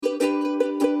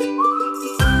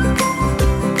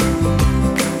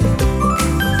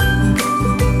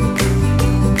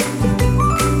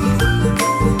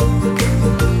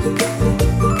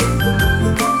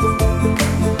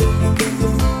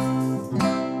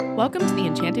Welcome to the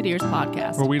Enchanted Ears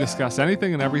podcast, where we discuss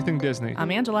anything and everything Disney.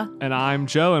 I'm Angela. And I'm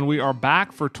Joe, and we are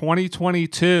back for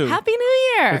 2022. Happy New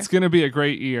Year! It's going to be a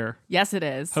great year. Yes, it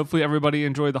is. Hopefully everybody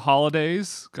enjoyed the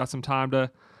holidays, got some time to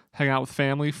hang out with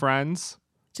family, friends.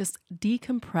 Just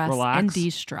decompress Relax. and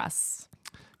de-stress.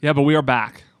 Yeah, but we are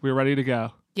back. We're ready to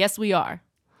go. Yes, we are.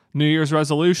 New Year's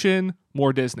resolution,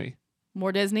 more Disney.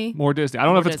 More Disney? More Disney. I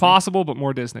don't know if it's possible, but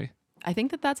more Disney. I think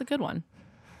that that's a good one.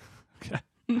 Okay.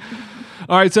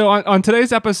 All right, so on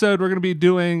today's episode, we're going to be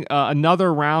doing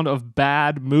another round of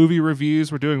bad movie reviews.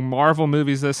 We're doing Marvel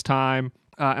movies this time.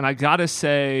 And I got to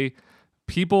say,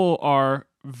 people are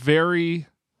very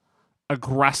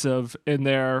aggressive in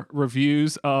their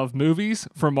reviews of movies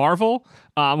for Marvel.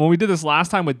 When we did this last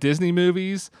time with Disney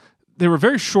movies, they were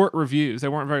very short reviews. They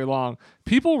weren't very long.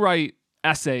 People write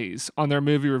essays on their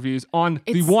movie reviews on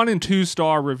the 1 and 2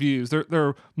 star reviews.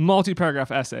 They're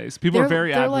multi-paragraph essays. People are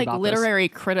very adamant like about literary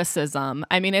criticism.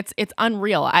 I mean, it's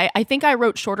unreal. I think I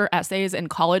wrote shorter essays in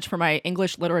college for my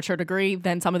English literature degree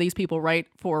than some of these people write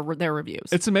for their reviews.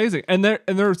 It's amazing. And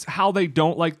there's how they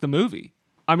don't like the movie.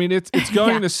 I mean, it's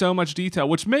going into so much detail,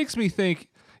 which makes me think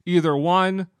either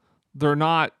one, they're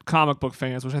not comic book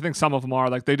fans, which I think some of them are,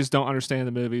 like they just don't understand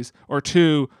the movies, or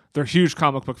two, they're huge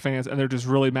comic book fans and they're just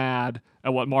really mad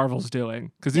at what Marvel's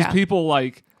doing. Because these people,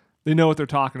 like, they know what they're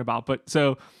talking about. But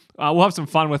so we'll have some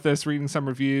fun with this, reading some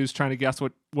reviews, trying to guess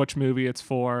which movie it's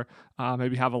for,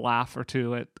 maybe have a laugh or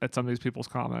two at some of these people's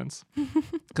comments.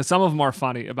 Because some of them are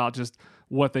funny about just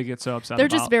what they get so upset They're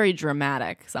about. just very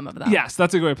dramatic, some of them. Yes,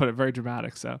 that's a good way to put it. Very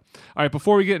dramatic. So, all right,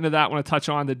 before we get into that, I want to touch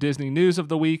on the Disney news of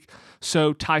the week.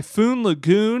 So, Typhoon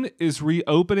Lagoon is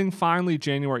reopening finally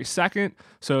January 2nd.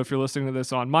 So, if you're listening to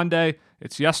this on Monday,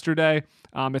 it's yesterday.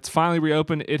 It's finally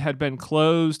reopened. It had been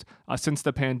closed since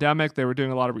the pandemic. They were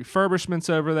doing a lot of refurbishments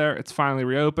over there. It's finally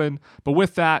reopened. But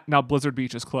with that, now Blizzard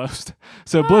Beach is closed.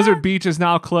 So, Blizzard Beach is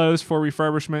now closed for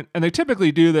refurbishment. And they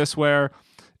typically do this where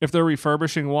if they're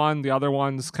refurbishing one, the other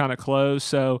one's kind of closed.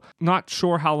 So not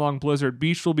sure how long Blizzard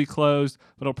Beach will be closed,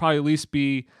 but it'll probably at least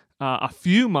be a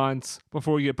few months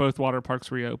before we get both water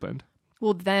parks reopened.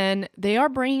 Well, then they are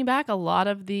bringing back a lot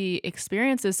of the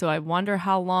experiences. So I wonder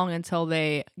how long until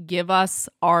they give us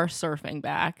our surfing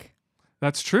back.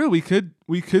 That's true. We could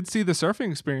see the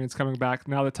surfing experience coming back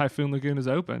now that Typhoon Lagoon is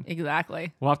open.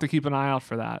 Exactly. We'll have to keep an eye out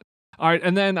for that. All right,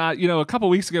 and then, a couple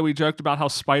weeks ago, we joked about how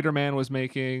Spider-Man was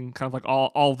making kind of like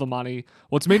all the money.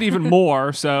 Well, it's made even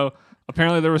more, so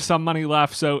apparently there was some money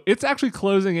left. So it's actually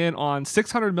closing in on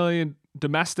 $600 million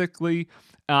domestically,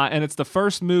 and it's the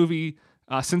first movie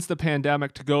since the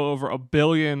pandemic to go over $1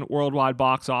 billion worldwide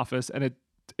box office, and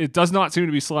it does not seem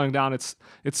to be slowing down. It's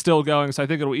still going, so I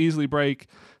think it'll easily break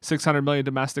 $600 million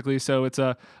domestically, so it's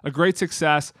a great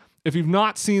success. If you've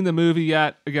not seen the movie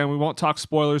yet, again, we won't talk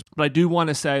spoilers, but I do want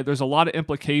to say there's a lot of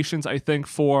implications, I think,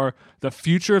 for the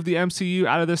future of the MCU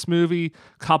out of this movie,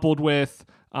 coupled with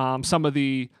some of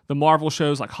the Marvel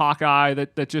shows like Hawkeye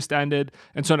that just ended.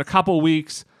 And so in a couple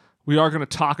weeks, we are going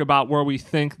to talk about where we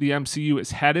think the MCU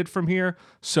is headed from here.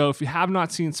 So if you have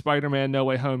not seen Spider-Man No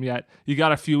Way Home yet, you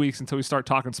got a few weeks until we start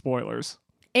talking spoilers.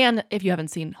 And if you haven't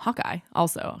seen Hawkeye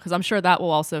also, because I'm sure that will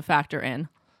also factor in.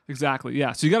 Exactly,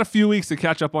 yeah. So you got a few weeks to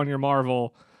catch up on your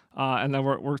Marvel, and then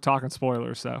we're talking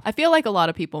spoilers. So I feel like a lot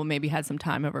of people maybe had some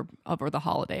time over the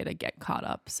holiday to get caught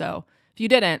up. So if you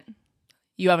didn't,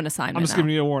 you have an assignment. I'm just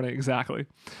giving you a warning. Exactly.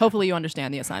 Hopefully you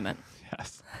understand the assignment.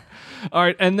 Yes. All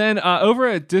right, and then over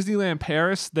at Disneyland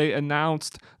Paris, they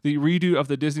announced the redo of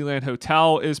the Disneyland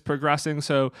Hotel is progressing.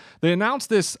 So they announced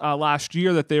this last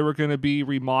year that they were going to be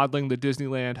remodeling the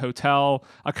Disneyland Hotel,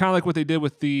 kind of like what they did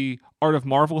with the Art of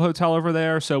Marvel Hotel over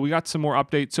there. So we got some more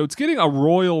updates. So it's getting a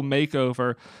royal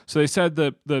makeover. So they said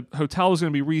the hotel is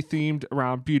going to be rethemed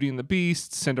around Beauty and the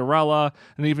Beast, Cinderella,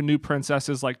 and even new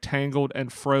princesses like Tangled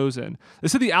and Frozen. They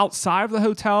said the outside of the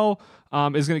hotel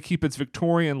is going to keep its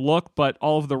Victorian look, but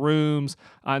all of the rooms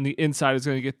on the inside is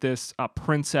going to get this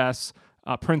Prince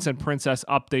and Princess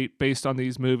update based on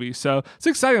these movies. So it's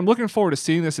exciting. I'm looking forward to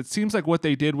seeing this. It seems like what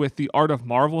they did with the Art of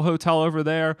Marvel Hotel over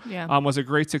there was a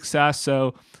great success.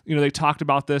 So, they talked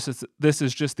about this. This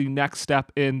is just the next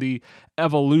step in the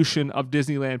evolution of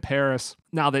Disneyland Paris.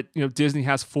 Now that, Disney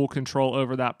has full control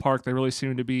over that park, they really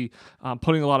seem to be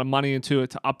putting a lot of money into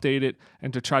it to update it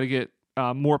and to try to get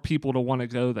more people to want to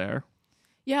go there.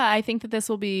 Yeah, I think that this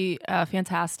will be a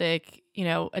fantastic,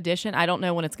 addition. I don't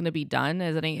know when it's going to be done.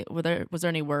 Was there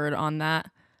any word on that?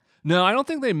 No, I don't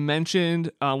think they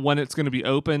mentioned when it's going to be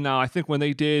open. Now, I think when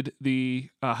they did the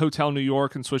Hotel New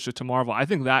York and switched it to Marvel, I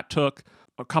think that took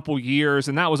a couple years,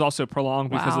 and that was also prolonged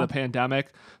because of the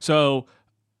pandemic. So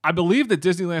I believe the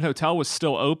Disneyland Hotel was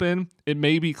still open. It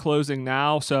may be closing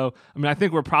now. So, I mean, I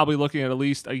think we're probably looking at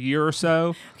least a year or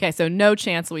so. Okay, so no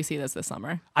chance we see this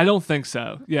summer. I don't think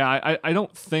so. Yeah, I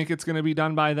don't think it's going to be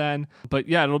done by then. But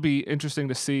yeah, it'll be interesting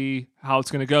to see how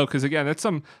it's going to go. Because again, it's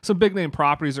some big name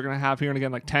properties they're going to have here and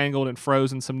again, like Tangled and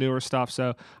Frozen, some newer stuff.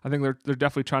 So I think they're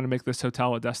definitely trying to make this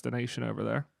hotel a destination over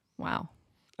there. Wow.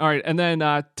 All right, and then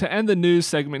to end the news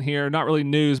segment here, not really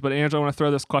news, but Angela, I want to throw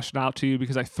this question out to you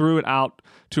because I threw it out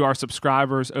to our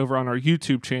subscribers over on our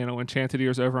YouTube channel, Enchanted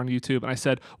Ears over on YouTube, and I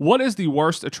said, what is the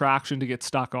worst attraction to get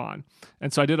stuck on?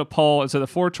 And so I did a poll, and so the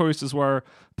 4 choices were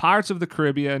Pirates of the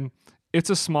Caribbean,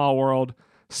 It's a Small World,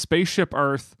 Spaceship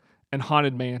Earth, and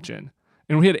Haunted Mansion.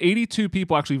 And we had 82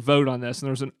 people actually vote on this, and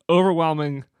there was an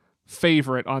overwhelming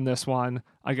favorite on this one,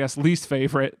 I guess least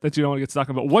favorite that you don't want to get stuck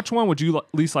on. But which one would you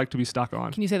least like to be stuck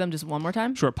on? Can you say them just one more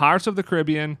time? Sure. Pirates of the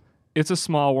Caribbean, It's a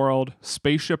Small World,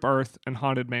 Spaceship Earth, and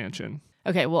Haunted Mansion.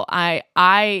 Okay, well,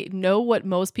 I know what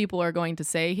most people are going to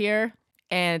say here,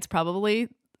 and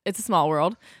it's a Small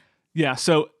World. Yeah,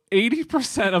 so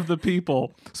 80% of the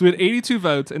people, so we had 82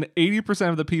 votes, and 80%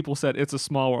 of the people said It's a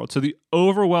Small World. So the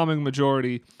overwhelming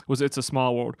majority was It's a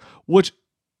Small World, which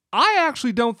I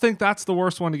actually don't think that's the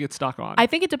worst one to get stuck on. I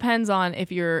think it depends on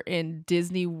if you're in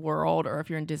Disney World or if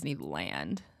you're in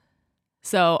Disneyland.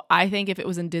 So I think if it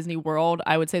was in Disney World,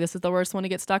 I would say this is the worst one to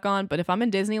get stuck on. But if I'm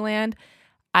in Disneyland,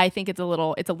 I think it's a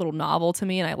little novel to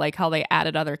me, and I like how they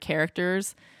added other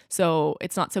characters. So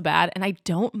it's not so bad. And I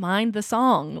don't mind the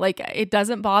song. Like, it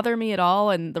doesn't bother me at all,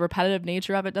 and the repetitive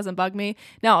nature of it doesn't bug me.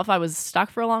 Now, if I was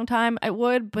stuck for a long time, I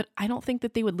would, but I don't think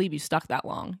that they would leave you stuck that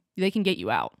long. They can get you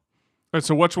out. All right,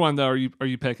 so which one, though, are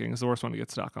you picking as the worst one to get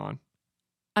stuck on?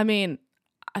 I mean,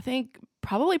 I think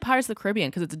probably Pirates of the Caribbean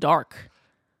because it's dark.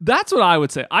 That's what I would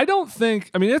say. I don't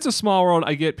think, I mean, It's a Small World.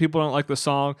 I get people don't like the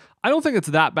song. I don't think it's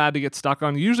that bad to get stuck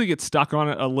on. You usually get stuck on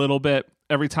it a little bit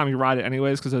every time you ride it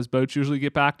anyways because those boats usually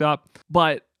get backed up.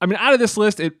 But, I mean, out of this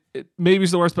list, it maybe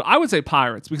is the worst, but I would say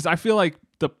Pirates because I feel like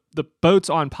the boats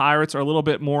on Pirates are a little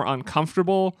bit more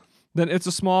uncomfortable than It's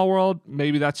a Small World.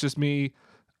 Maybe that's just me,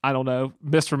 I don't know,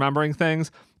 misremembering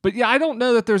things. But yeah, I don't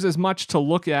know that there's as much to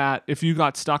look at if you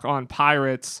got stuck on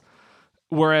Pirates.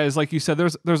 Whereas, like you said,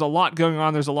 there's a lot going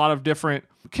on. There's a lot of different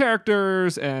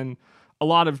characters and a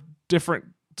lot of different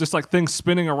just like things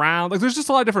spinning around. Like there's just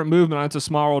a lot of different movement on It's a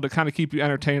Small World to kind of keep you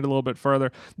entertained a little bit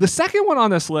further. The second one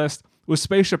on this list was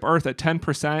Spaceship Earth at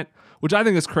 10%, which I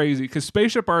think is crazy because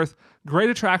Spaceship Earth, great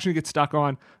attraction to get stuck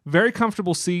on, very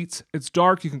comfortable seats. It's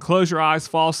dark. You can close your eyes,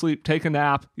 fall asleep, take a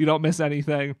nap. You don't miss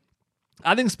anything.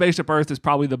 I think Spaceship Earth is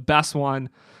probably the best one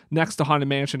next to Haunted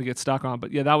Mansion to get stuck on.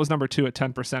 But yeah, that was number 2 at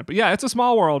 10%. But yeah, It's a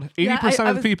Small World. 80%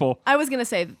 of the people. I was going to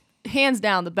say, hands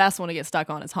down, the best one to get stuck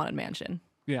on is Haunted Mansion.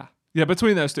 Yeah. Yeah,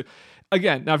 between those two.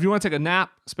 Again, now if you want to take a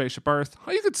nap, Spaceship Earth,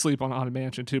 you could sleep on Haunted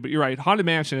Mansion too. But you're right, Haunted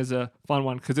Mansion is a fun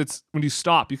one because it's when you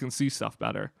stop, you can see stuff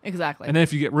better. Exactly. And then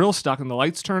if you get real stuck and the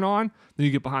lights turn on, then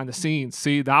you get behind the scenes.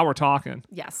 See, now we're talking.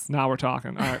 Yes. Now we're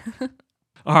talking. All right.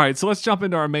 All right, so let's jump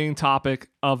into our main topic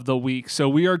of the week. So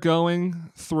we are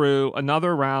going through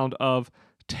another round of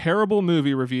terrible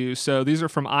movie reviews. So these are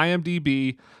from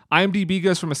IMDb. IMDb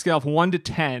goes from a scale of 1 to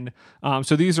 10.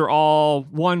 So these are all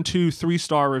 1, 2,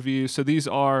 3-star reviews. So these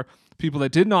are people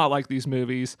that did not like these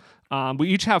movies. We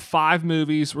each have 5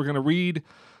 movies. We're going to read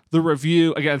the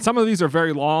review. Again, some of these are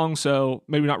very long, so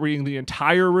maybe not reading the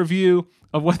entire review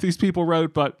of what these people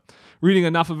wrote, but reading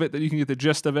enough of it that you can get the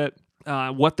gist of it,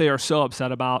 what they are so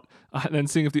upset about, and then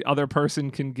seeing if the other person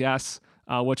can guess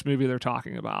which movie they're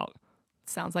talking about.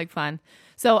 Sounds like fun.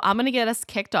 So I'm going to get us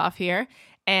kicked off here.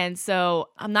 And so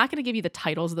I'm not going to give you the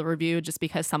titles of the review just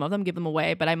because some of them give them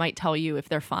away, but I might tell you if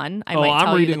they're fun.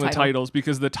 I'm reading the titles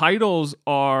because the titles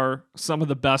are some of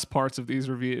the best parts of these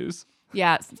reviews.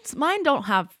 Yeah, mine don't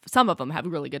have, some of them have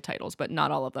really good titles, but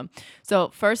not all of them. So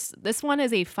first, this one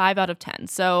is a 5 out of 10.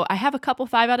 So I have a couple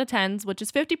 5 out of 10s, which is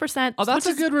 50%. Oh, that's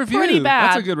a good review. Pretty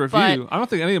bad. That's a good review. I don't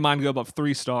think any of mine go above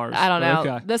 3 stars. I don't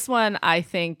know. Okay. This one I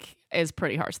think is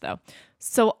pretty harsh though.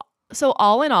 So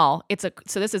all in all,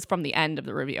 so this is from the end of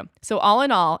the review. So all in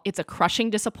all, it's a crushing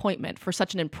disappointment for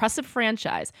such an impressive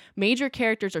franchise. Major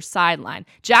characters are sidelined.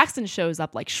 Jackson shows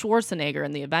up like Schwarzenegger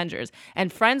in the Avengers,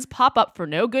 and friends pop up for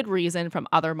no good reason from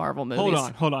other Marvel movies.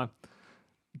 Hold on.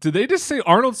 Did they just say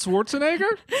Arnold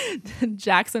Schwarzenegger?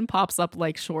 Jackson pops up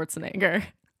like Schwarzenegger.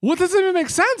 What doesn't even make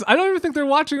sense? I don't even think they're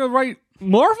watching a right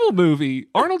Marvel movie.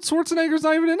 Arnold Schwarzenegger's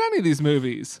not even in any of these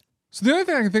movies. So the only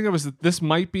thing I can think of is that this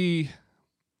might be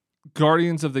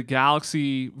Guardians of the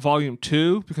Galaxy Volume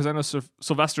 2, because I know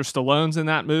Sylvester Stallone's in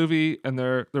that movie, and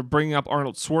they're bringing up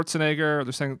Arnold Schwarzenegger.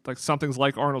 They're saying like something's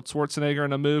like Arnold Schwarzenegger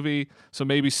in a movie, so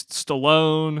maybe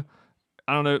Stallone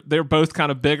I don't know. They're both kind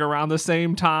of big around the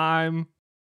same time.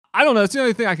 I don't know. It's the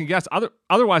only thing I can guess.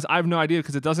 Otherwise, I have no idea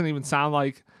because it doesn't even sound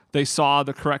like they saw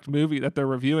the correct movie that they're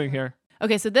reviewing here.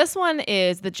 Okay, so this one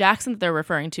is the Jackson that they're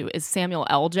referring to is Samuel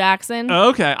L. Jackson.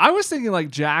 Okay, I was thinking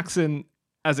like Jackson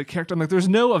as a character. I'm like, there's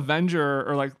no Avenger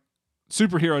or like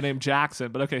superhero named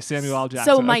Jackson, but okay, Samuel L.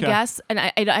 Jackson. So my okay. guess, and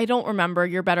I don't remember.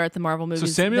 You're better at the Marvel movies. So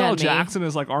Samuel L. than me. Jackson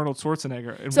is like Arnold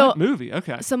Schwarzenegger. In So- what movie?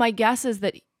 Okay. So my guess is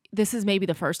that this is maybe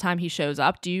the first time he shows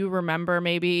up. Do you remember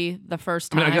maybe the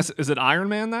first I time? mean, I guess, is it Iron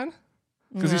Man then?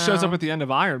 Because he shows up No. at the end of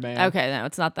Iron Man. Okay, no,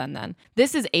 it's not then.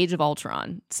 This is Age of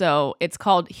Ultron. So it's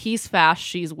called He's Fast,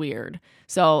 She's Weird.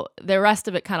 So the rest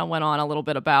of it kind of went on a little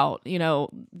bit about,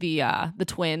 the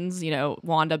twins,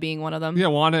 Wanda being one of them. Yeah,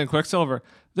 Wanda and Quicksilver.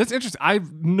 That's interesting. I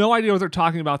have no idea what they're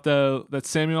talking about, though, that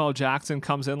Samuel L. Jackson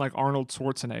comes in like Arnold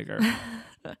Schwarzenegger.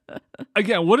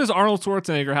 Again, what does Arnold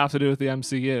Schwarzenegger have to do with the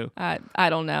MCU? I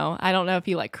don't know. I don't know if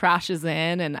he like crashes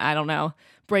in and I don't know,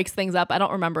 breaks things up. I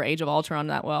don't remember Age of Ultron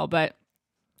that well, but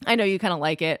I know you kind of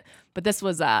like it. But this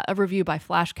was a review by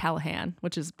Flash Callahan,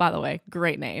 which is, by the way,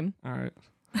 great name. All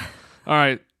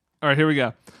right. Here we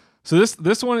go. So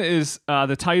this one is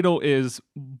the title is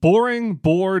Boring,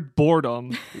 Bored,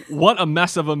 Boredom. What a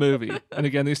mess of a movie. And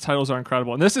again, these titles are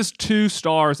incredible. And this is 2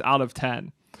 stars out of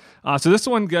 10. So this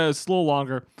one goes a little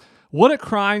longer. What a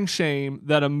crying shame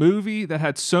that a movie that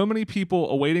had so many people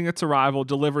awaiting its arrival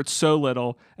delivered so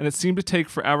little, and it seemed to take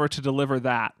forever to deliver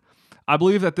that. I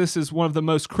believe that this is one of the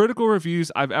most critical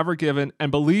reviews I've ever given, and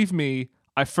believe me,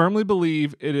 I firmly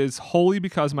believe it is wholly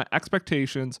because my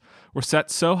expectations were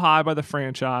set so high by the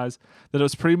franchise that it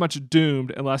was pretty much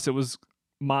doomed unless it was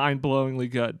mind-blowingly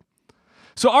good.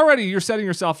 So already you're setting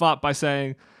yourself up by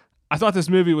saying, I thought this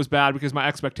movie was bad because my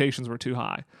expectations were too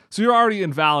high. So you're already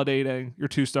invalidating your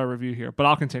 2-star review here, but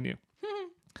I'll continue.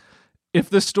 If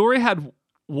the story had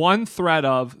one thread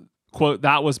of, quote,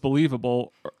 that was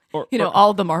believable, or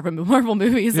all the Marvel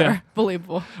movies Yeah. are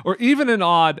believable. or even an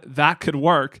odd that could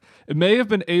work, it may have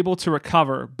been able to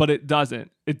recover, but it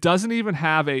doesn't. It doesn't even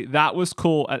have a that was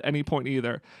cool at any point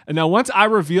either. And now once I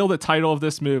reveal the title of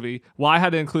this movie, why I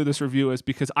had to include this review is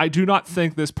because I do not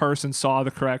think this person saw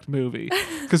the correct movie.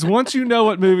 Because once you know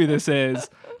what movie this is,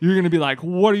 you're going to be like,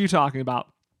 what are you talking about?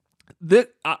 And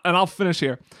I'll finish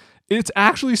here. It's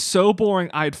actually so boring.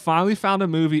 I had finally found a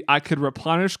movie I could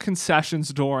replenish concessions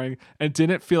during and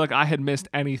didn't feel like I had missed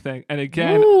anything. And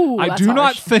again, Ooh, I that's do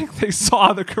not harsh. think they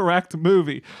saw the correct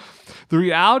movie. The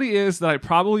reality is that I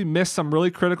probably missed some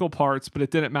really critical parts, but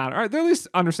it didn't matter. All right, they're at least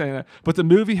understanding that. But the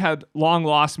movie had long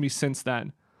lost me since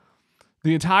then.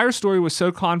 The entire story was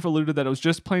so convoluted that it was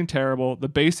just plain terrible. The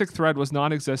basic thread was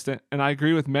non-existent, and I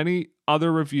agree with many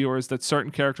other reviewers that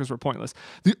certain characters were pointless.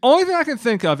 The only thing I can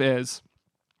think of is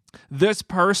this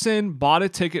person bought a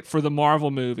ticket for the Marvel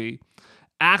movie,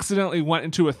 accidentally went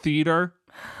into a theater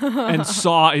and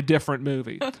saw a different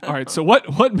movie. All right, so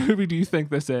what movie do you think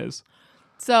this is?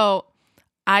 So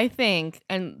I think,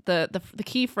 and the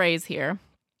key phrase here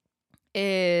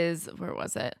is, where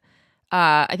was it?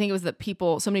 I think it was that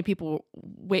so many people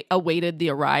awaited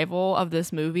the arrival of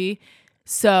this movie.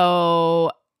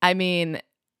 So, I mean,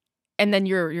 and then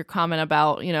your comment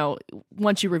about,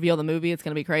 once you reveal the movie, it's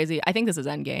going to be crazy. I think this is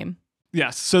Endgame.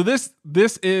 Yes, so this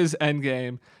is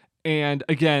Endgame. And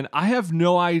again, I have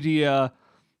no idea,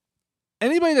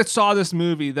 anybody that saw this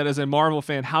movie that is a Marvel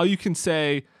fan, how you can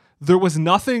say there was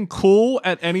nothing cool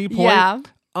at any point. Yeah.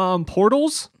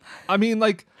 Portals? I mean,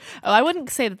 like, Oh, I wouldn't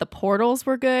say that the portals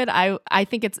were good. I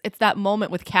think it's that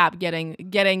moment with Cap getting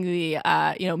the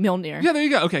Mjolnir. yeah, there you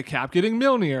go. Okay, Cap getting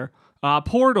Mjolnir.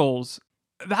 Portals.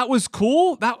 That was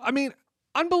cool.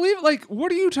 Unbelievable. Like,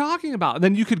 what are you talking about? And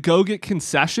then you could go get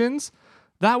concessions.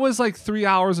 That was like 3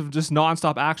 hours of just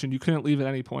nonstop action. You couldn't leave at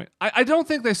any point. I don't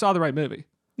think they saw the right movie.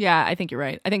 Yeah, I think you're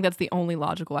right. I think that's the only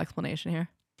logical explanation here.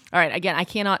 All right, again, I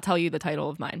cannot tell you the title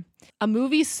of mine. A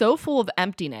movie so full of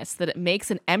emptiness that it makes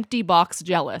an empty box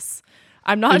jealous.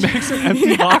 I'm not. It makes an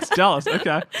empty box jealous.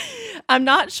 Okay. I'm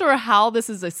not sure how this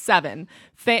is a 7.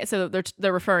 So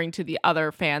they're referring to the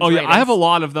other fans. Oh yeah, ratings. I have a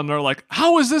lot of them. They're like,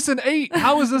 how is this an 8?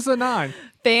 How is this a 9?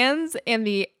 Fans and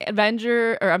the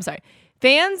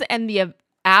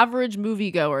average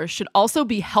moviegoer should also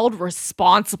be held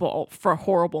responsible for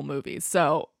horrible movies.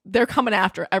 So they're coming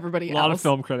after everybody else. A lot of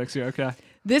film critics here. Okay.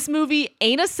 This movie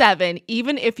ain't a 7,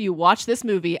 even if you watch this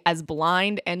movie as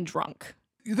blind and drunk.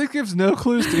 That gives no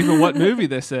clues to even what movie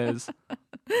this is.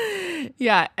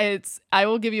 Yeah, I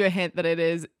will give you a hint that it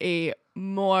is a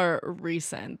more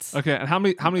recent. Okay, and how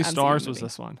many stars was movie.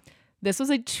 this one? This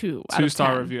was a 2 out of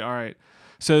 2-star 10. review. All right.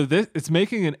 So it's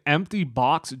making an empty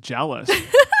box jealous.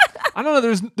 I don't know.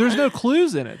 There's no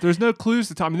clues in it. There's no clues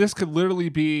to tell me. This could literally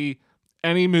be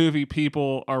any movie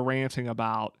people are ranting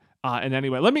about in any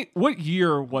way. What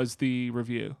year was the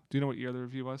review? Do you know what year the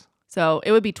review was? So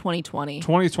it would be 2020.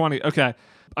 2020. Okay.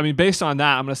 I mean, based on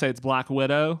that, I'm going to say it's Black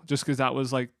Widow, just because that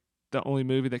was like the only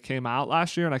movie that came out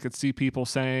last year. And I could see people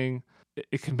saying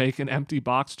it can make an empty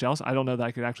box jealous. I don't know that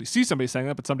I could actually see somebody saying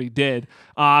that, but somebody did.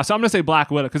 So I'm going to say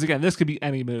Black Widow, because again, this could be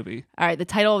any movie. All right. The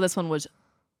title of this one was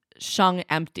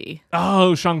Shang-Empty.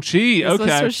 Oh, Shang-Chi. This Okay.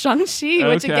 was for Shang-Chi,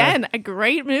 which Okay. again, a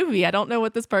great movie. I don't know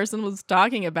what this person was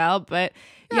talking about, but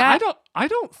yeah. I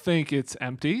don't think it's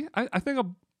empty. I think a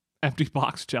empty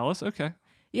box jealous. Okay.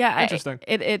 Yeah, Interesting.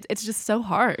 It's just so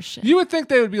harsh. You would think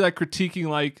they would be like critiquing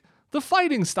like the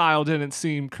fighting style didn't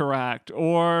seem correct,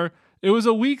 or it was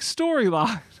a weak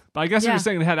storyline. But I guess Yeah. you're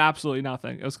saying it had absolutely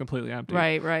nothing. It was completely empty.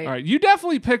 Right. All right. You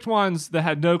definitely picked ones that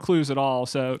had no clues at all.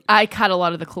 So I cut a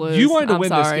lot of the clues. you wanted to I'm win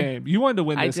sorry. this game. You wanted to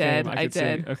win I this did. game. I could see.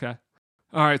 did. Okay.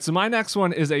 All right. So my next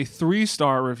one is a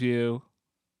 3-star review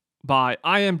by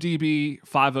IMDb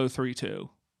 5032.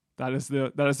 That is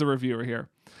the reviewer here.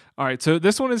 All right. So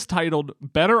this one is titled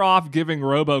 "Better Off Giving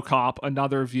RoboCop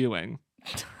Another Viewing."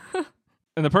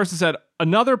 And the person said,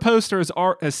 another poster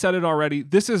has said it already.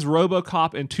 This is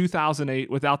RoboCop in 2008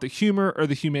 without the humor or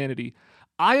the humanity.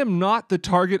 I am not the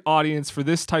target audience for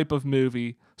this type of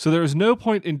movie, so there is no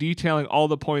point in detailing all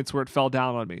the points where it fell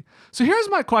down on me. So here's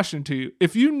my question to you.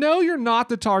 If you know you're not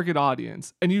the target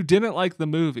audience and you didn't like the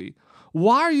movie,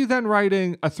 why are you then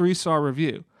writing a 3-star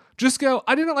review? Just go,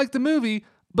 I didn't like the movie,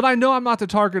 but I know I'm not the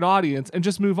target audience, and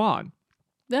just move on.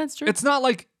 That's true. It's not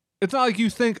like you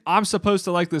think I'm supposed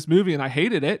to like this movie and I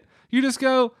hated it. You just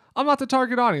go, I'm not the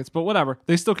target audience, but whatever.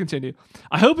 They still continue.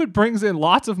 I hope it brings in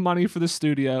lots of money for the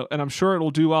studio, and I'm sure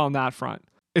it'll do well on that front.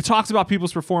 It talks about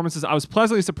people's performances. I was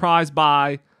pleasantly surprised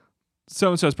by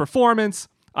so-and-so's performance.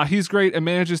 He's great and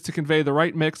manages to convey the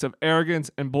right mix of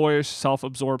arrogance and boyish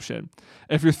self-absorption.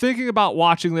 If you're thinking about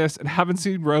watching this and haven't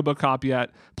seen RoboCop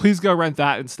yet, please go rent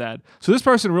that instead. So this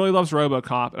person really loves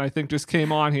RoboCop, and I think just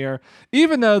came on here,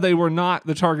 even though they were not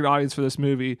the target audience for this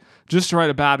movie, just to write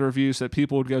a bad review so that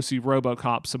people would go see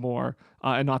RoboCop some more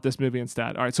and not this movie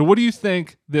instead. All right, so what do you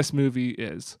think this movie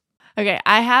is? Okay,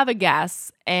 I have a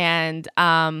guess, and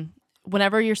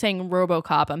whenever you're saying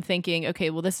RoboCop, I'm thinking,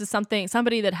 okay, well, this is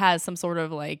somebody that has some sort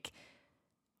of like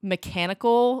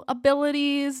mechanical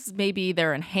abilities. Maybe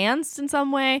they're enhanced in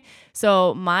some way.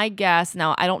 So my guess,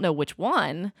 now I don't know which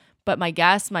one, but my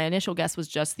initial guess was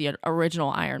just the original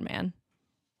Iron Man.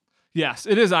 Yes,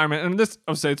 it is Iron Man. And this,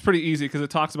 I would say it's pretty easy because it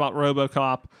talks about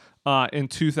RoboCop in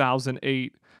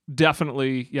 2008.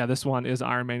 Definitely, yeah, this one is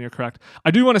Iron Man. You're correct. I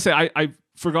do want to say, I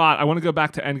forgot, I want to go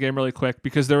back to Endgame really quick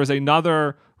because there was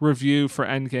another review for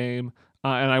Endgame,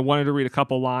 and I wanted to read a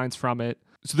couple lines from it.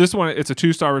 So this one, it's a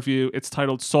 2-star review. It's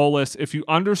titled Soulless. If you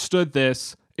understood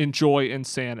this, enjoy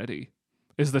insanity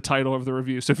is the title of the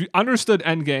review. So if you understood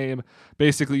Endgame,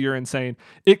 basically you're insane.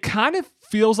 It kind of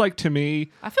feels like to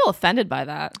me... I feel offended by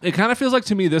that. It kind of feels like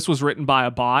to me this was written by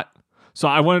a bot. So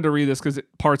I wanted to read this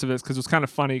parts of this because it was kind of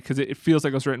funny because it feels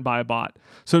like it was written by a bot.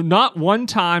 So not one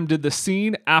time did the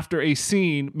scene after a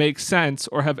scene make sense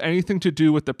or have anything to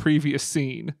do with the previous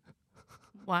scene.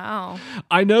 Wow.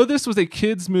 I know this was a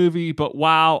kid's movie, but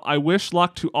wow, I wish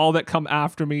luck to all that come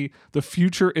after me. The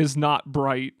future is not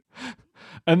bright.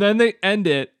 And then they end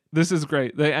it. This is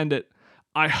great. They end it.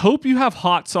 I hope you have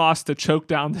hot sauce to choke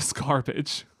down this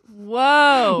garbage.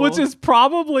 Whoa. Which is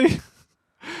probably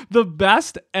the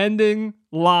best ending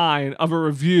line of a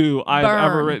review I've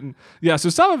ever written. Yeah, so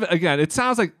some of it, again, it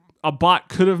sounds like a bot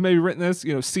could have maybe written this,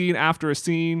 scene after a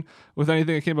scene with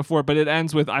anything that came before, but it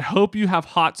ends with, I hope you have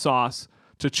hot sauce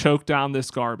to choke down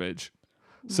this garbage.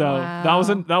 So that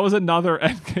was another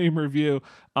Endgame review,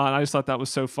 and I just thought that was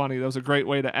so funny. That was a great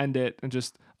way to end it, and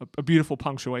just a beautiful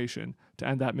punctuation to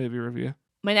end that movie review.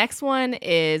 My next one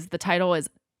is, the title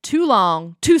is Too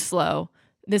Long, Too Slow.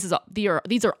 These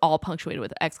are all punctuated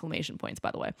with exclamation points,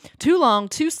 by the way. Too long,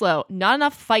 too slow, not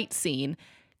enough fight scene,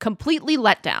 completely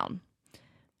let down.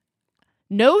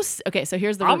 Okay, so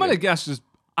here's the review.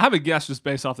 I have a guess just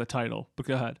based off the title, but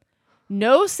go ahead.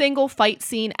 No single fight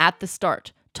scene at the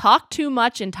start. Talk too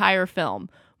much entire film.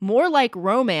 More like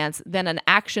romance than an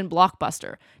action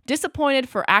blockbuster. Disappointed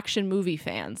for action movie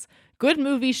fans. Good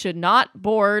movie should not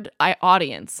bored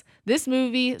audience. This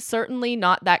movie, certainly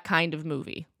not that kind of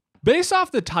movie. Based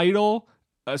off the title,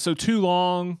 so too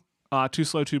long, too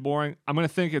slow, too boring, I'm going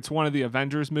to think it's one of the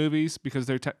Avengers movies because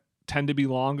they tend to be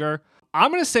longer. I'm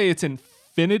going to say it's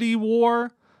Infinity War,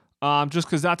 just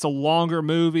because that's a longer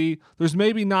movie. There's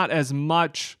not as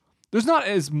much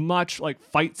like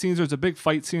fight scenes. There's a big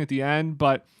fight scene at the end,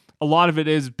 but a lot of it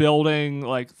is building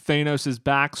like Thanos'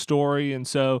 backstory, and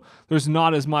so there's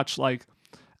not as much like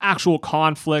actual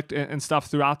conflict and stuff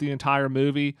throughout the entire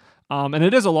movie. And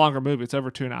it is a longer movie. It's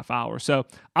over 2.5 hours. So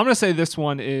I'm going to say this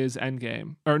one is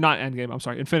Endgame. Or not Endgame, I'm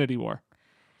sorry, Infinity War.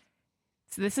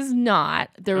 So this is not.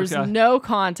 There was Okay. no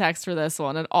context for this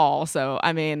one at all. So,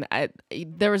 I mean,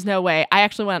 there was no way. I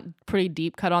actually went pretty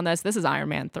deep cut on this. This is Iron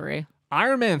Man 3.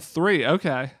 Iron Man 3,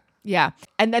 okay. Yeah.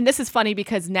 And then this is funny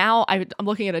because now I'm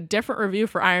looking at a different review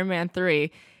for Iron Man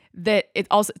 3 that it's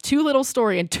also too little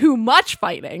story and too much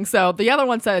fighting. So the other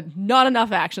one said not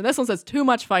enough action. This one says too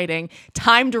much fighting.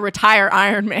 Time to retire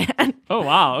Iron Man. Oh,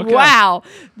 wow. Okay. Wow.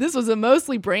 This was a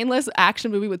mostly brainless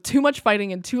action movie with too much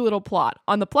fighting and too little plot.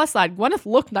 On the plus side, Gwyneth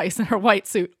looked nice in her white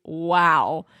suit.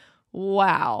 Wow.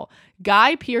 Wow.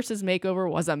 Guy Pearce's makeover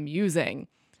was amusing.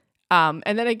 And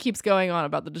then it keeps going on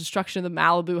about the destruction of the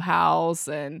Malibu house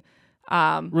and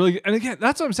Really, and again,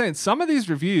 that's what I'm saying. Some of these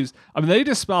reviews, I mean, they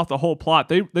just spell out the whole plot.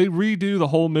 They redo the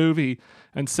whole movie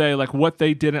and say like what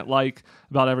they didn't like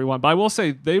about everyone. But I will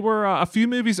say they were a few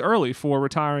movies early for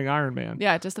retiring Iron Man.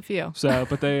 yeah, just a few. So,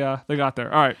 but they got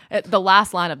there. All right. The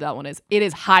last line of that one is, "It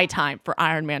is high time for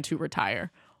Iron Man to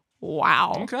retire."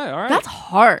 Wow. Okay. All right. That's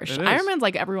harsh. It is. Iron Man's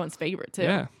like everyone's favorite too.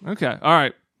 Yeah. Okay. All right. All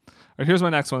right. Here's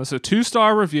my next one. This is a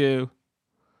 2-star review.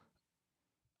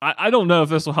 I don't know if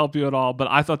this will help you at all, but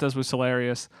I thought this was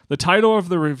hilarious. The title of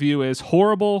the review is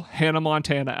Horrible Hannah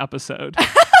Montana Episode.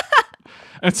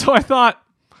 And so I thought,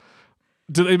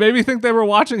 do they maybe think they were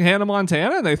watching Hannah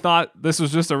Montana and they thought this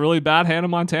was just a really bad Hannah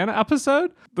Montana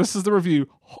episode? This is the review.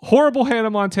 Horrible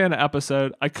Hannah Montana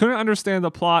episode. I couldn't understand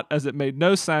the plot as it made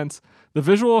no sense. The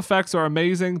visual effects are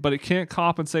amazing, but it can't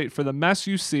compensate for the mess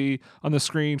you see on the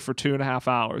screen for 2.5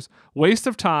 hours. Waste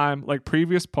of time, like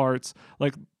previous parts,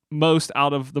 like most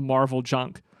out of the Marvel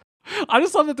junk. I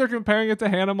just love that they're comparing it to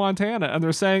Hannah Montana and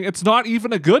they're saying it's not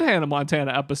even a good Hannah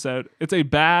Montana episode. It's a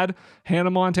bad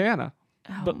Hannah Montana.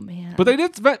 Oh man. But they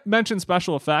did mention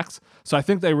special effects, so I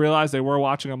think they realized they were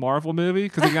watching a Marvel movie.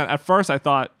 Because again, at first I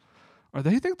thought, are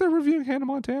they think they're reviewing Hannah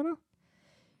Montana?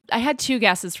 I had two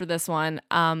guesses for this one.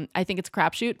 I think it's a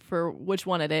crapshoot for which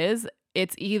one it is.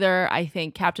 It's either, I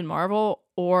think, Captain Marvel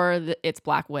or it's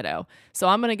Black Widow. So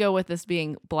I'm going to go with this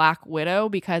being Black Widow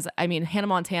because, I mean, Hannah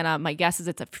Montana, my guess is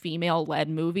it's a female-led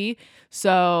movie.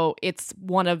 So it's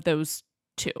one of those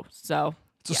two. So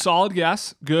It's a solid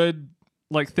guess. Good,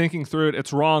 like thinking through it.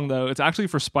 It's wrong, though. It's actually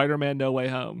for Spider-Man No Way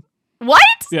Home. What?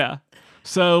 Yeah.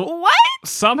 So What?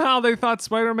 somehow they thought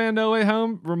Spider-Man No Way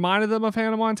Home reminded them of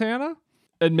Hannah Montana.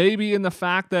 And maybe in the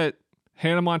fact that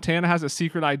Hannah Montana has a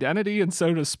secret identity and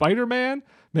so does Spider-Man.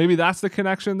 Maybe that's the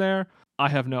connection there. I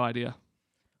have no idea.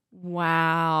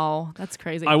 Wow. That's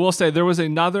crazy. I will say there was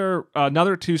another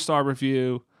 2-star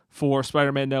review for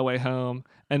Spider-Man No Way Home.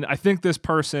 And I think this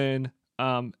person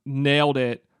nailed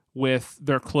it with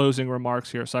their closing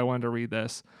remarks here. So I wanted to read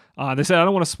this. They said, I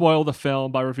don't want to spoil the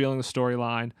film by revealing the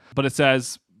storyline, but it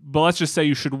says, but let's just say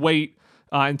you should wait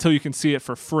until you can see it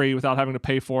for free without having to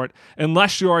pay for it,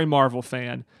 unless you are a Marvel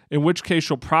fan, in which case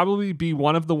you'll probably be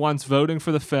one of the ones voting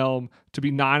for the film to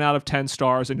be 9 out of 10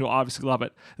 stars, and you'll obviously love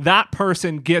it. That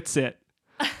person gets it.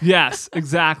 Yes,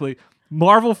 exactly.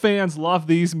 Marvel fans love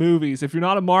these movies. If you're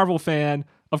not a Marvel fan,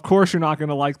 of course you're not going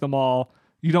to like them all.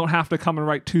 You don't have to come and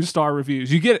write 2-star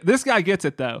reviews. You get it. This guy gets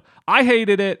it, though. I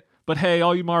hated it, but hey,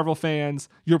 all you Marvel fans,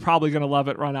 you're probably going to love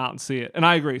it. Run out and see it. And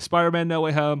I agree. Spider-Man No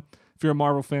Way Home, if you're a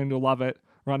Marvel fan, you'll love it.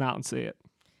 Run out and see it.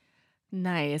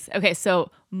 Nice. Okay,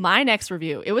 so my next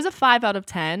review, it was a 5 out of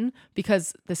 10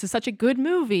 because this is such a good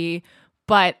movie,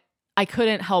 but I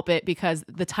couldn't help it because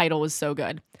the title was so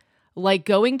good. Like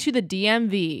going to the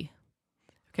DMV.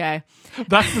 Okay.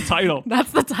 That's the title.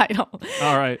 That's the title.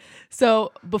 All right.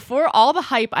 So before all the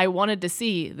hype, I wanted to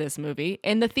see this movie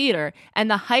in the theater, and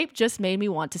the hype just made me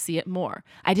want to see it more.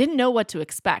 I didn't know what to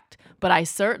expect, but I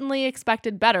certainly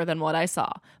expected better than what I saw.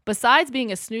 Besides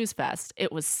being a snooze fest,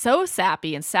 it was so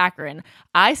sappy and saccharine,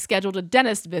 I scheduled a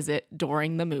dentist visit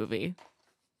during the movie.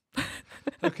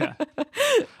 Okay.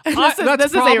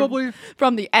 This is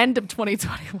from the end of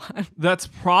 2021. That's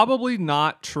probably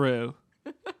not true.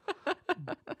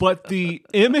 But the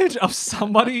image of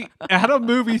somebody at a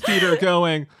movie theater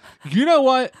going, you know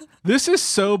what? This is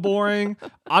so boring.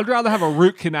 I'd rather have a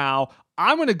root canal.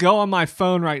 I'm going to go on my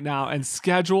phone right now and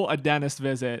schedule a dentist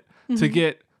visit to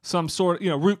get some sort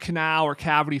of, root canal or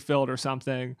cavity filled or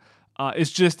something.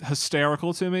 It's just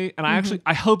hysterical to me. And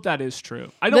I hope that is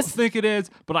true. I don't think it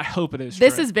is, but I hope it is true.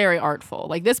 This is very artful.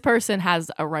 Like this person has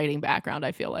a writing background,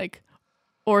 I feel like.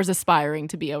 Or is aspiring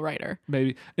to be a writer.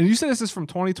 Maybe. And you said this is from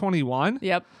 2021?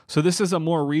 Yep. So this is a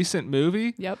more recent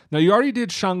movie? Yep. Now, you already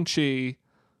did Shang-Chi,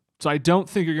 so I don't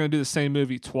think you're going to do the same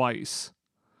movie twice.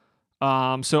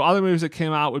 So other movies that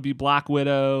came out would be Black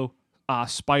Widow,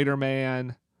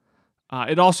 Spider-Man,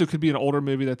 It also could be an older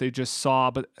movie that they just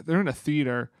saw, but they're in a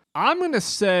theater. I'm going to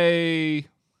say,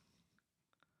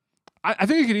 I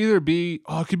think it could either be,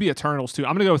 it could be Eternals too.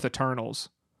 I'm going to go with Eternals.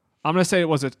 I'm going to say it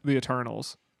was the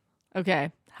Eternals.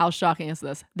 Okay. How shocking is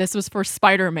this? This was for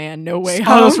Spider-Man, No Way Oh,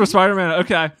 Home. it was for Spider-Man.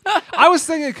 Okay. I was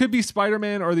thinking it could be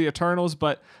Spider-Man or the Eternals,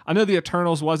 but I know the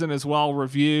Eternals wasn't as well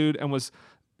reviewed and was,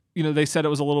 they said it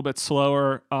was a little bit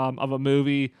slower of a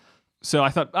movie. So I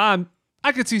thought,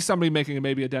 I could see somebody making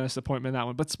maybe a dentist appointment in that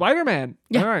one. But Spider-Man,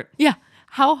 Yeah. all right. Yeah.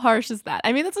 How harsh is that?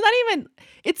 I mean, that's not even,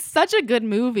 it's such a good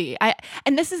movie. I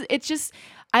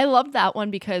loved that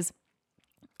one because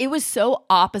it was so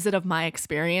opposite of my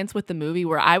experience with the movie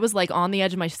where I was like on the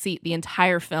edge of my seat the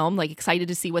entire film, like excited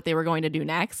to see what they were going to do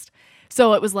next.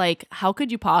 So it was like, how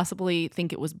could you possibly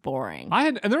think it was boring?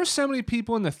 And there were so many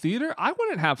people in the theater, I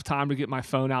wouldn't have time to get my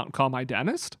phone out and call my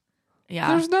dentist. Yeah.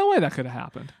 There's no way that could have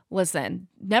happened. Listen,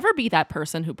 never be that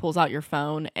person who pulls out your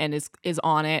phone and is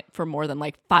on it for more than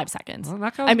like 5 seconds. Well,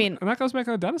 that guy's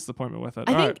making a dentist appointment with it.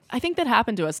 I think that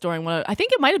happened to us during I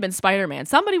think it might have been Spider-Man.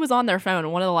 Somebody was on their phone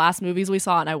in one of the last movies we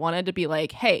saw, and I wanted to be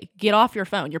like, hey, get off your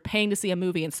phone. You're paying to see a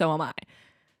movie, and so am I.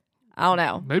 I don't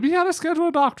know. Maybe he had to schedule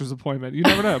a doctor's appointment. You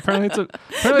never know. Apparently it's Maybe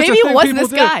it's a thing it was people this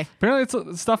do. guy. Apparently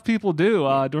it's stuff people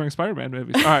do during Spider-Man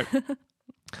movies. All right.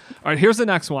 All right, here's the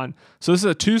next one. So this is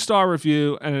a 2-star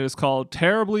review, and it is called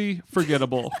Terribly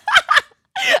Forgettable.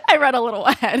 I read a little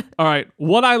ahead. All right,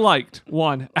 what I liked.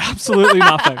 1, absolutely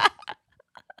nothing.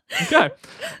 Okay,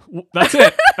 that's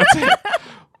it.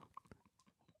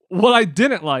 What I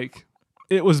didn't like,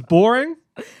 it was boring.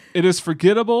 It is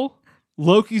forgettable.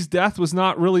 Loki's death was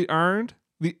not really earned.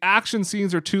 The action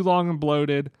scenes are too long and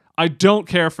bloated. I don't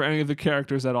care for any of the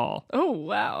characters at all. Oh,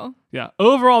 wow. Yeah,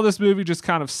 overall, this movie just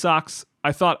kind of sucks.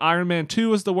 I thought Iron Man 2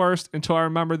 was the worst until I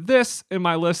remembered this in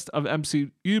my list of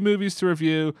MCU movies to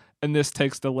review, and this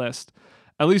takes the list.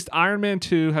 At least Iron Man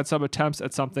 2 had some attempts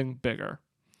at something bigger.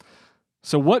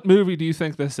 So what movie do you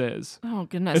think this is? Oh,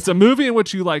 goodness. It's a movie in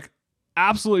which you like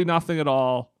absolutely nothing at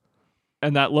all,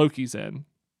 and that Loki's in.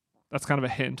 That's kind of a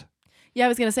hint. Yeah, I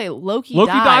was going to say Loki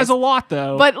dies a lot,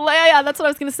 though. But yeah, that's what I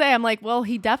was going to say. I'm like, well,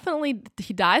 he dies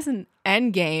in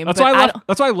Endgame.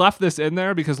 That's why I left this in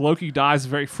there, because Loki dies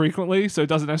very frequently, so it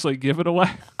doesn't necessarily give it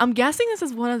away. I'm guessing this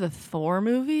is one of the Thor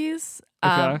movies.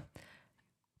 Okay.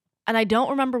 And I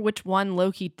don't remember which one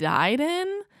Loki died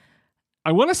in.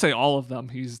 I want to say all of them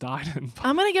he's died in.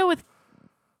 I'm going to go with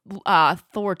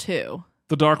Thor 2.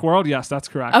 The Dark World? Yes, that's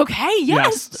correct. Okay,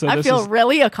 yes. So I feel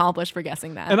really accomplished for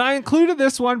guessing that. And I included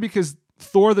this one because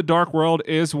Thor: The Dark World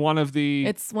is one of the...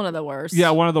 It's one of the worst.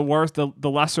 Yeah, one of the worst, the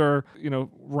lesser,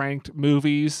 ranked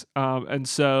movies. And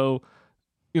so,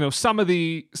 some of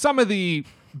the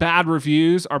bad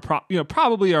reviews are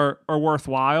probably are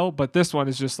worthwhile, but this one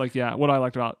is just like, what I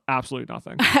liked about absolutely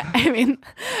nothing. I mean,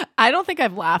 I don't think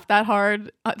I've laughed that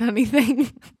hard at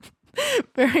anything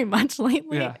very much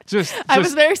lately. Yeah, just I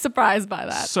was very surprised by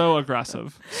that. So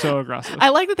aggressive. I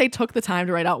like that they took the time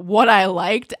to write out what I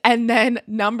liked and then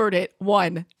numbered it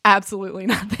 1, absolutely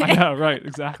nothing. I know, right,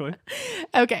 exactly.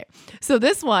 Okay, so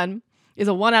this one is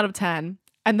a 1 out of 10,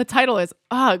 and the title is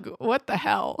Ugh, what the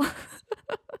hell?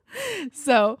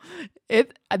 So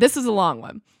this is a long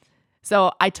one.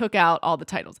 So I took out all the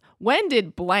titles. When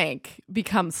did blank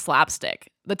become slapstick?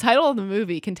 The title of the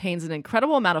movie contains an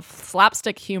incredible amount of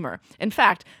slapstick humor. In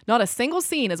fact, not a single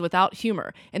scene is without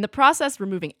humor, in the process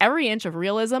removing every inch of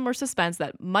realism or suspense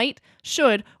that might,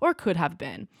 should, or could have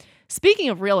been. Speaking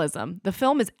of realism, the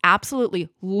film is absolutely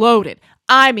loaded.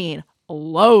 I mean,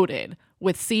 loaded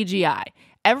with CGI.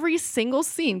 Every single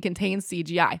scene contains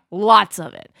CGI. Lots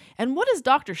of it. And what is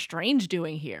Doctor Strange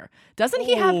doing here? Doesn't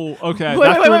he have... Okay.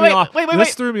 Wait.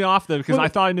 This threw me off, though, because I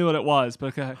thought I knew what it was,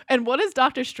 but okay. And what is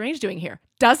Doctor Strange doing here?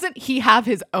 Doesn't he have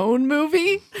his own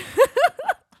movie?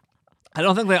 I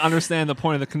don't think they understand the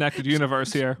point of the connected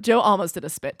universe here. Joe almost did a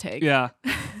spit take. Yeah.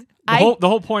 The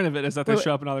whole point of it is that they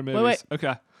show up in other movies.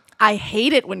 Okay. I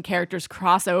hate it when characters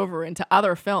cross over into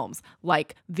other films,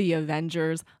 like The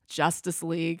Avengers, Justice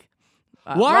League.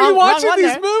 Why are you watching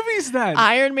these movies then?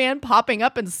 Iron Man popping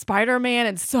up in Spider-Man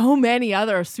and so many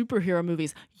other superhero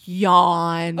movies.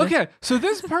 Yawn. Okay, so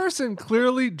this person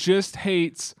clearly just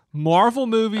hates Marvel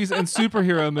movies and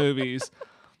superhero movies,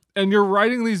 and you're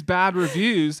writing these bad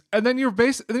reviews, and then you're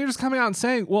just coming out and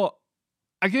saying, well,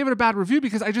 I gave it a bad review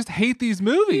because I just hate these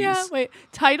movies. Yeah, wait.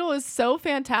 Title is so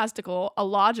fantastical,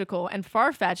 illogical, and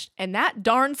far-fetched, and that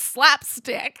darn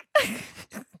slapstick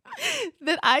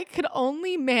that I could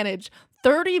only manage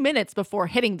 30 minutes before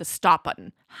hitting the stop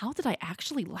button. How did I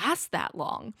actually last that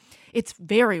long? It's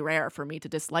very rare for me to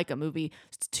dislike a movie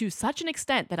to such an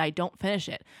extent that I don't finish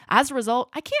it. As a result,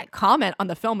 I can't comment on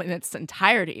the film in its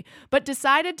entirety, but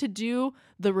decided to do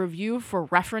the review for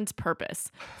reference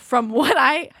purpose. From what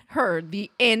I heard, the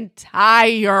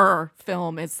entire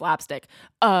film is slapstick.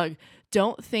 Ugh,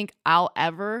 don't think I'll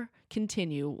ever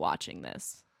continue watching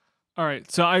this. All right,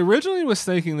 so I originally was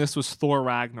thinking this was Thor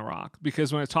Ragnarok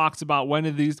because when it talks about when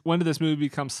did this movie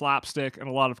become slapstick and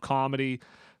a lot of comedy,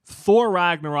 Thor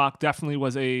Ragnarok definitely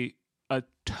was a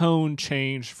tone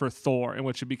change for Thor in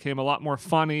which it became a lot more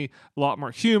funny, a lot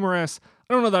more humorous.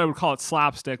 I don't know that I would call it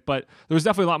slapstick, but there was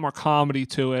definitely a lot more comedy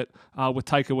to it with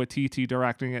Taika Waititi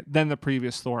directing it than the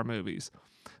previous Thor movies.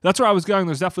 That's where I was going.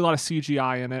 There's definitely a lot of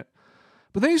CGI in it.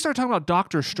 But then you start talking about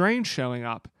Doctor Strange showing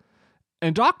up.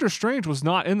 And Doctor Strange was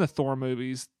not in the Thor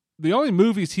movies. The only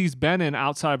movies he's been in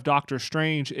outside of Doctor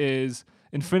Strange is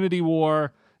Infinity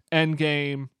War,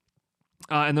 Endgame,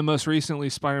 and then most recently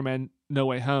Spider-Man No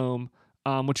Way Home,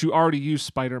 which you already used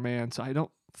Spider-Man, so I don't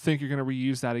think you're going to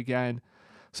reuse that again.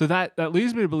 So that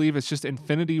leads me to believe it's just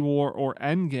Infinity War or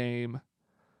Endgame,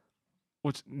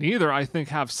 which neither I think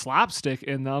have slapstick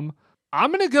in them.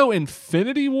 I'm going to go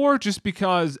Infinity War just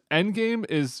because Endgame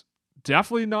is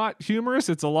definitely not humorous.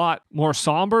 It's a lot more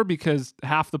somber because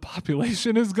half the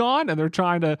population is gone and they're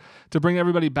trying to bring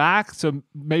everybody back. So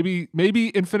maybe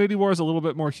Infinity War is a little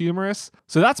bit more humorous.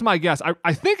 So that's my guess.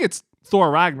 I think it's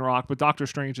Thor Ragnarok, but Doctor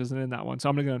Strange isn't in that one. So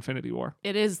I'm going to go Infinity War.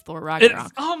 It is Thor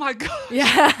Ragnarok. Oh my God.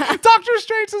 Yeah. Doctor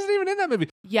Strange isn't even in that movie.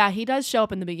 Yeah, he does show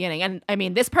up in the beginning. And I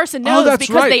mean, this person knows that's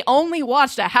because right. they only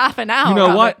watched a half an hour. You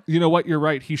know what? It. You know what? You're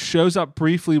right. He shows up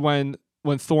briefly when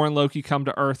Thor and Loki come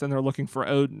to Earth and they're looking for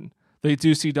Odin. They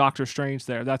do see Doctor Strange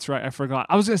there. That's right. I forgot.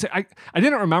 I was going to say, I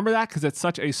didn't remember that because it's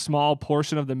such a small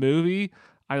portion of the movie.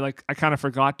 I kind of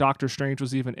forgot Doctor Strange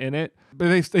was even in it.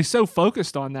 But they so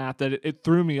focused on that it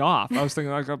threw me off. I was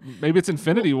thinking like maybe it's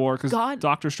Infinity War because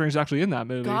Doctor Strange is actually in that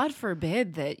movie. God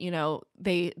forbid that,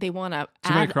 they want to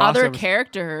Too many add other crossovers.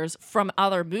 Characters from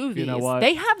other movies. You know what?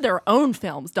 They have their own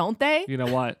films, don't they? You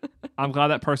know what? I'm glad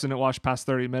that person didn't watch past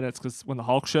 30 minutes because when the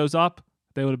Hulk shows up,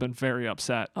 they would have been very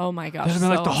upset. Oh my gosh. They'd have been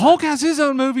like, the Hulk has his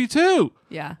own movie too.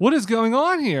 Yeah. What is going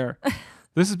on here?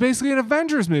 This is basically an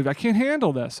Avengers movie. I can't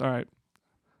handle this. All right.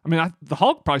 I mean, the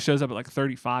Hulk probably shows up at like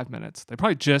 35 minutes. They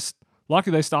probably lucky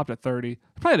they stopped at 30. They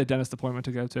probably had a dentist appointment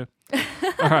to go to.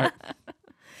 All right.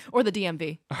 Or the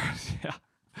DMV. Yeah.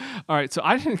 All right. So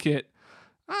I didn't get,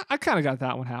 I kind of got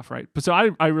that one half right. But so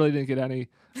I really didn't get any.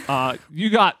 You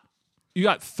got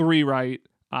 3 right.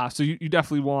 So you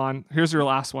definitely won. Here's your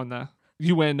last one though.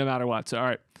 You win no matter what. So, all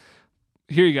right.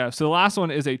 Here you go. So the last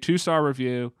one is a 2-star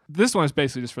review. This one is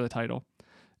basically just for the title.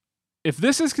 If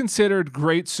this is considered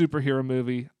great superhero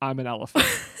movie, I'm an elephant.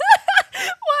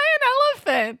 Why an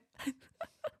elephant?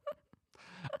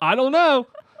 I don't know.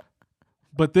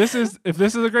 But if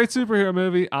this is a great superhero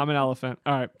movie, I'm an elephant.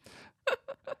 All right.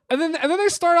 And then they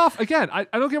start off again. I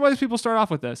don't get why these people start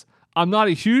off with this. I'm not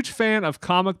a huge fan of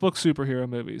comic book superhero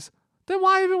movies. Then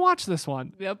why even watch this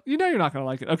one? Yep. You know you're not going to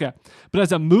like it. Okay. But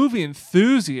as a movie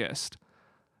enthusiast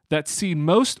that's seen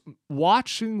most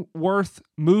watching worth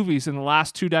movies in the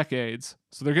last 2 decades,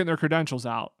 so they're getting their credentials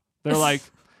out. They're like,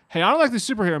 hey, I don't like these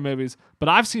superhero movies, but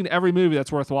I've seen every movie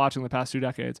that's worth watching the past 2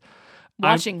 decades.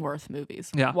 Watching worth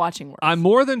movies. Yeah. Watching worth. I'm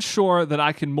more than sure that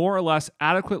I can more or less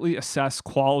adequately assess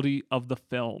quality of the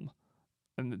film.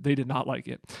 And they did not like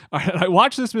it. All right, I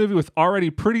watched this movie with already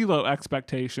pretty low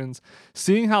expectations,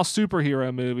 seeing how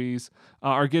superhero movies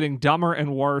are getting dumber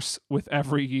and worse with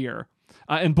every year.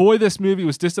 And boy, this movie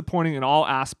was disappointing in all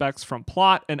aspects, from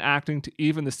plot and acting to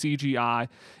even the CGI.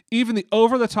 Even the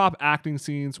over-the-top acting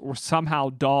scenes were somehow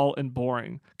dull and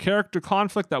boring. Character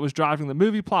conflict that was driving the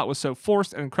movie plot was so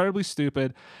forced and incredibly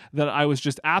stupid that I was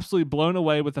just absolutely blown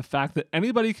away with the fact that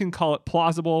anybody can call it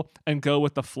plausible and go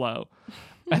with the flow.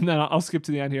 And then I'll skip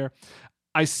to the end here.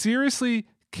 I seriously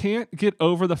can't get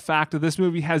over the fact that this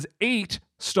movie has 8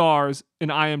 stars in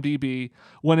IMDb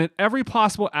when in every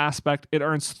possible aspect it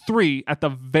earns 3 at the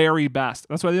very best.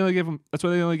 That's why they only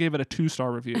gave it a 2-star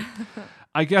review.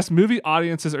 I guess movie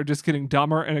audiences are just getting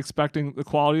dumber and expecting the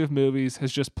quality of movies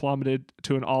has just plummeted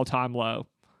to an all-time low.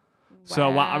 Wow.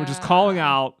 So I'm just calling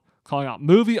out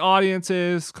movie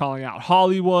audiences, calling out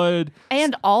Hollywood.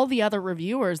 And all the other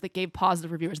reviewers that gave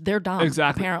positive reviews. They're dumb.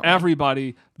 Exactly. Apparently.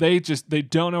 Everybody. They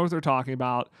don't know what they're talking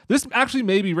about. This actually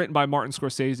may be written by Martin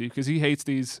Scorsese because he hates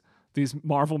these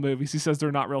Marvel movies. He says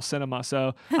they're not real cinema.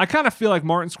 So I kind of feel like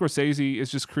Martin Scorsese is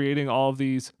just creating all of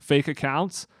these fake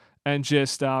accounts and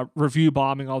just review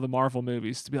bombing all the Marvel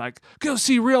movies to be like, go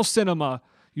see real cinema,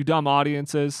 you dumb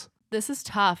audiences. This is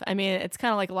tough. I mean, it's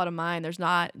kind of like a lot of mine. There's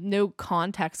no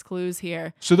context clues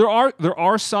here. So there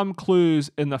are some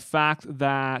clues in the fact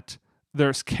that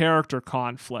there's character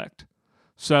conflict.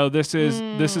 So this is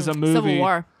a movie. Civil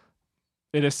War.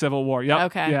 It is Civil War. Yep.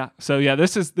 Okay. Yeah. So yeah,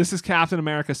 this is Captain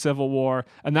America: Civil War,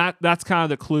 and that's kind of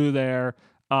the clue there.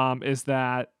 Is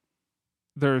that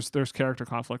there's character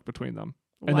conflict between them,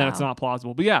 and then it's not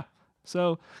plausible. But yeah,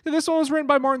 so yeah, this one was written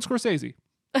by Martin Scorsese.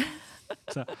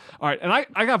 So all right, and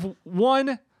I have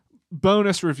one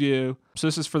bonus review. So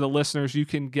this is for the listeners. You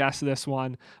can guess this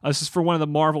one. This is for one of the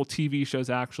Marvel TV shows,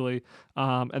 actually.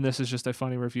 And this is just a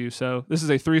funny review. So this is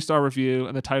a 3-star review,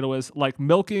 and the title is Like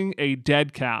Milking a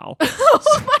Dead Cow.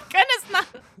 Oh my goodness,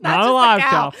 not just a live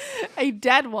cow. A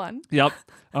dead one. Yep.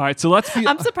 All right, so let's be...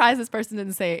 I'm surprised this person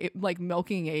didn't say like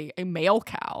milking a male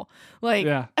cow. Like,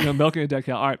 yeah, milking a dead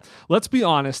cow. All right, let's be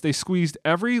honest. They squeezed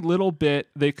every little bit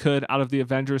they could out of the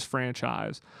Avengers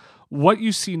franchise. What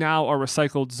you see now are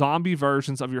recycled zombie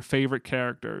versions of your favorite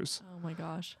characters. oh my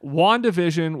gosh.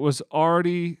 WandaVision was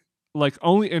already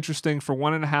only interesting for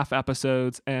 1.5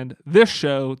 episodes, and this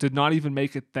show did not even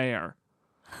make it there.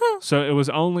 So it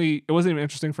wasn't even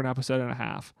interesting for an episode and a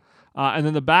half. And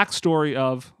then the backstory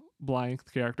of blank,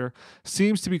 the character,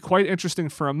 seems to be quite interesting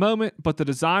for a moment, but the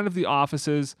design of the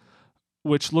offices,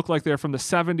 which look like they're from the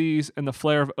 70s, and the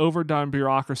flair of overdone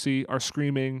bureaucracy are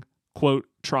screaming, quote,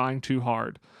 trying too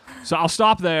hard. So I'll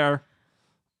stop there.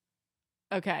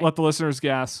 Okay. Let the listeners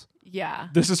guess. Yeah.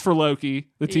 This is for Loki,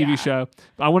 the TV show.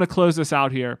 I want to close this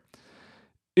out here.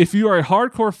 If you are a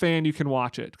hardcore fan, you can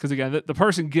watch it. Because again, the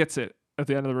person gets it at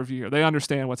the end of the review. They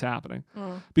understand what's happening.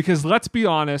 Because let's be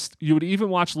honest, you would even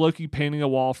watch Loki painting a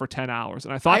wall for 10 hours.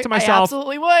 And I thought to myself, I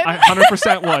absolutely would. I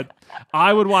 100% would.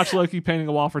 I would watch Loki painting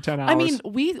a wall for 10 hours. I mean,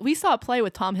 we saw a play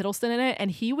with Tom Hiddleston in it,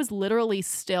 and he was literally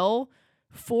still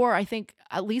for, I think,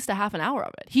 at least a half an hour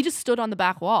of it. He just stood on the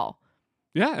back wall.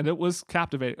 Yeah, and it was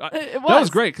captivating. It was. That was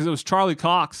great because it was Charlie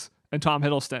Cox and Tom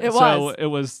Hiddleston. So it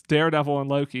was Daredevil and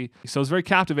Loki. So it was very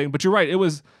captivating. But you're right, it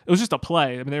was just a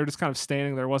play. I mean, they were just kind of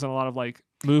standing there. Wasn't a lot of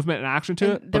movement and action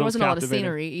to it. There wasn't a lot of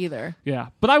scenery either. Yeah,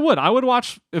 but I would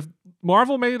watch if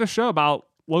Marvel made a show about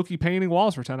Loki painting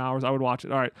walls for 10 hours. I would watch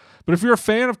it. All right, but if you're a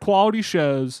fan of quality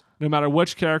shows, no matter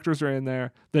which characters are in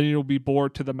there, then you'll be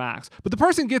bored to the max. But the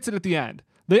person gets it at the end.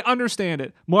 They understand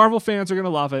it. Marvel fans are going to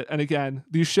love it. And again,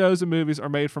 these shows and movies are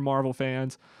made for Marvel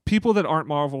fans. People that aren't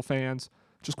Marvel fans,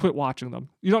 just quit watching them.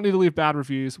 You don't need to leave bad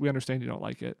reviews. We understand you don't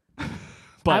like it.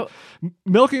 But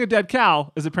milking a dead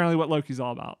cow is apparently what Loki's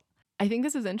all about. I think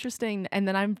this is interesting. And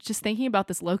then I'm just thinking about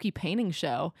this Loki painting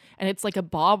show. And it's like a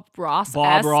Bob Ross.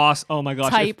 Oh my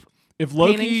gosh. Type if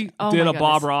Loki did a goodness.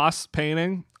 Bob Ross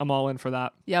painting, I'm all in for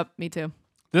that. Yep, me too.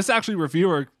 This actually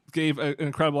reviewer gave an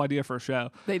incredible idea for a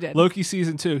show. They did. Loki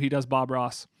season 2, he does Bob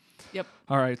Ross. Yep.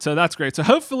 All right, so that's great. So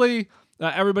hopefully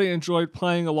everybody enjoyed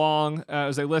playing along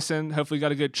as they listened. Hopefully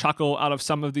got a good chuckle out of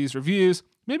some of these reviews.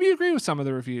 Maybe you agree with some of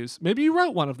the reviews. Maybe you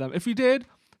wrote one of them. If you did,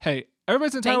 hey,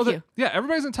 everybody's entitled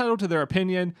everybody's entitled to their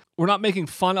opinion. We're not making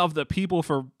fun of the people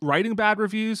for writing bad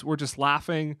reviews. We're just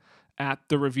laughing at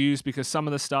the reviews because some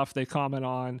of the stuff they comment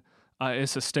on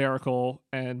is hysterical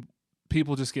and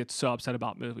people just get so upset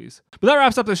about movies. But that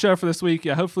wraps up the show for this week.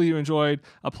 Yeah, hopefully you enjoyed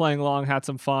playing along, had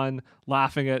some fun,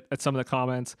 laughing at some of the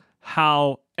comments,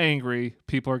 how angry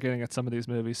people are getting at some of these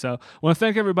movies. So I want to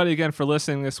thank everybody again for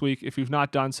listening this week. If you've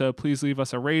not done so, please leave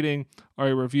us a rating or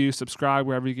a review, subscribe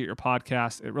wherever you get your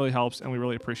podcast. It really helps and we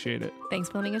really appreciate it. Thanks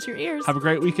for lending us your ears. Have a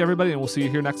great week, everybody, and we'll see you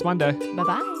here next Monday.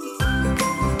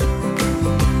 Bye-bye.